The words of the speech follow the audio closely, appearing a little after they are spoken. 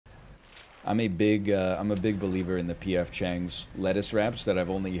I'm a big believer in the PF Chang's lettuce wraps that I've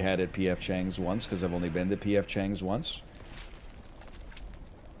only had at PF Chang's once because I've only been to PF Chang's once.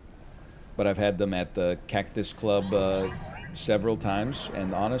 But I've had them at the Cactus Club several times,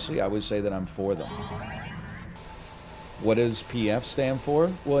 and honestly, I would say that I'm for them. What does PF stand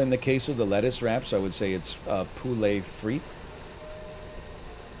for? Well, in the case of the lettuce wraps, I would say it's poulet frit.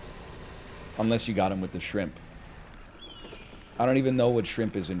 Unless you got them with the shrimp. I don't even know what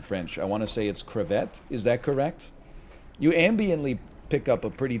shrimp is in French. I want to say it's crevette. Is that correct? You ambiently pick up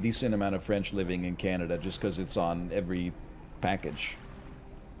a pretty decent amount of French living in Canada just because it's on every package.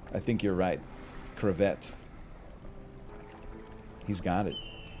 I think you're right. Crevette. He's got it.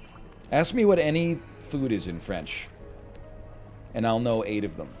 Ask me what any food is in French, and I'll know 8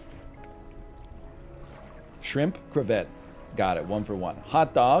 of them. Shrimp, crevette. Got it. 1 for 1.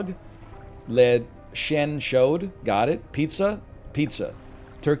 Hot dog. Le chien chaud. Got it. Pizza. Pizza.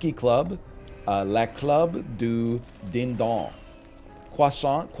 Turkey club. La club du dindon.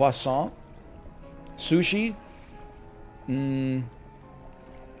 Croissant. Croissant. Sushi.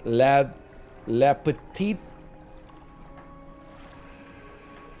 La petite.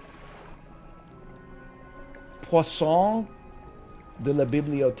 Poisson de la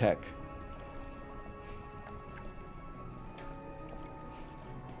bibliothèque.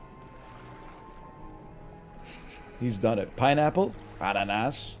 He's done it. Pineapple,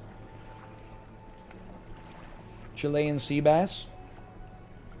 ananas, Chilean sea bass,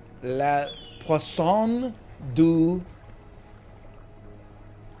 la poisson du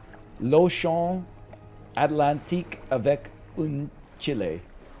l'océan Atlantique avec un Chile.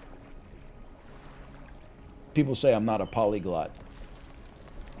 People say I'm not a polyglot.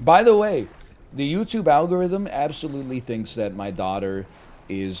 By the way, the YouTube algorithm absolutely thinks that my daughter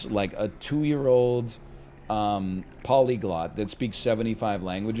is like a 2-year-old polyglot that speaks 75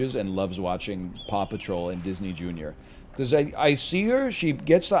 languages and loves watching Paw Patrol and Disney Junior. Because I see her, she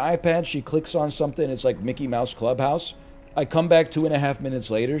gets the iPad, she clicks on something, it's like Mickey Mouse Clubhouse. I come back 2.5 minutes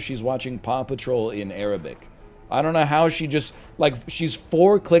later, she's watching Paw Patrol in Arabic. I don't know how she just, like, she's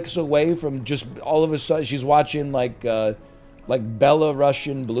 4 clicks away from just all of a sudden she's watching like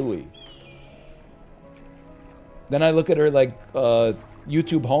Belarusian Bluey. Then I look at her like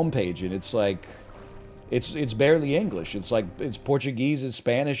YouTube homepage and it's like, it's barely English. It's like, it's Portuguese, it's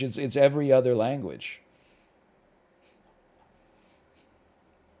Spanish, it's every other language.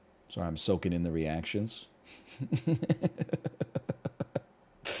 Sorry, I'm soaking in the reactions.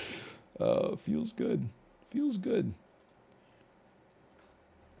 Feels good. Feels good.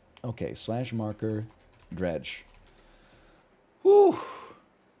 Okay, slash marker, dredge. Whew.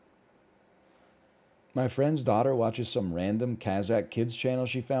 My friend's daughter watches some random Kazakh kids channel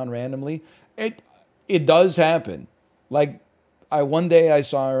she found randomly. It does happen. Like, one day I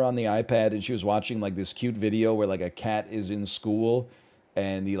saw her on the iPad and she was watching like this cute video where like a cat is in school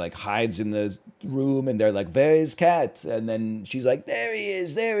and he like hides in the room and they're like, "Where is cat?" And then she's like, "There he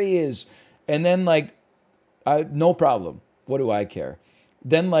is, there he is." And then like, no problem. What do I care?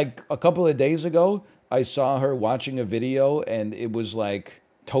 Then like a couple of days ago, I saw her watching a video and it was like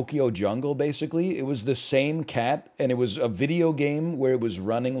Tokyo Jungle basically. It was the same cat and it was a video game where it was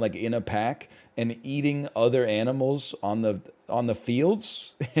running like in a pack and eating other animals on the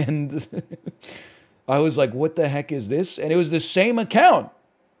fields. And I was like, what the heck is this? And it was the same account.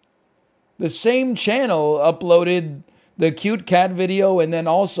 The same channel uploaded the cute cat video and then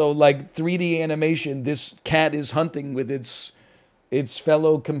also like 3D animation. This cat is hunting with its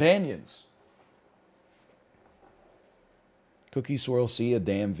fellow companions. Cookie Swirl C, a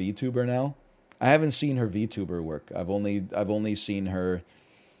damn VTuber now? I haven't seen her VTuber work. I've only seen her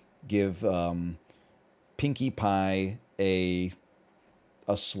give Pinkie Pie a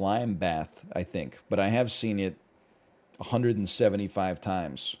slime bath, I think. But I have seen it 175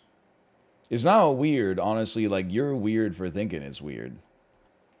 times. It's not weird, honestly. Like, you're weird for thinking it's weird.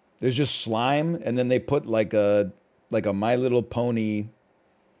 There's just slime, and then they put like a My Little Pony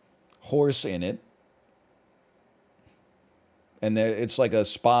horse in it. And it's like a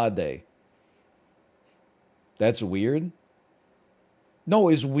spa day. That's weird? No,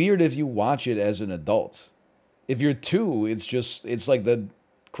 it's weird if you watch it as an adult. If you're 2, it's like the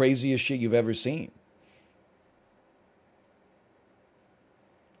craziest shit you've ever seen.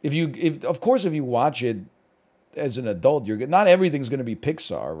 Of course, if you watch it as an adult, not everything's going to be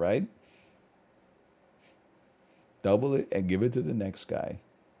Pixar, right? Double it and give it to the next guy.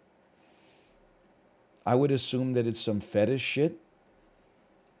 I would assume that it's some fetish shit.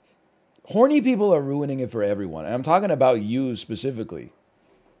 Horny people are ruining it for everyone. And I'm talking about you specifically.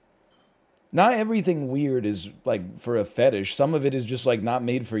 Not everything weird is like for a fetish. Some of it is just like not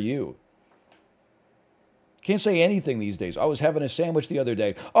made for you. Can't say anything these days. I was having a sandwich the other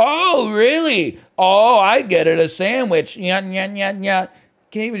day. Oh, really? Oh, I get it, a sandwich. Yeah, yeah, yeah, yeah.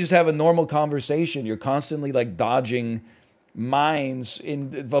 Can't even just have a normal conversation. You're constantly like dodging minds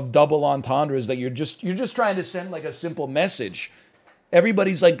of double entendres that you're just trying to send like a simple message.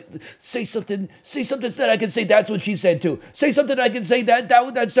 Everybody's like, say something that I can say that's what she said too. Say something that I can say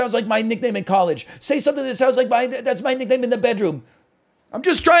that sounds like my nickname in college. Say something that sounds like that's my nickname in the bedroom. I'm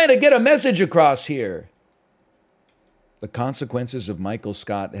just trying to get a message across here. The consequences of Michael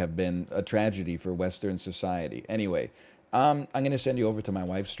Scott have been a tragedy for Western society. Anyway, I'm going to send you over to my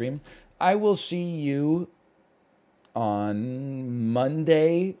wife's stream. I will see you on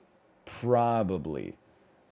Monday, probably.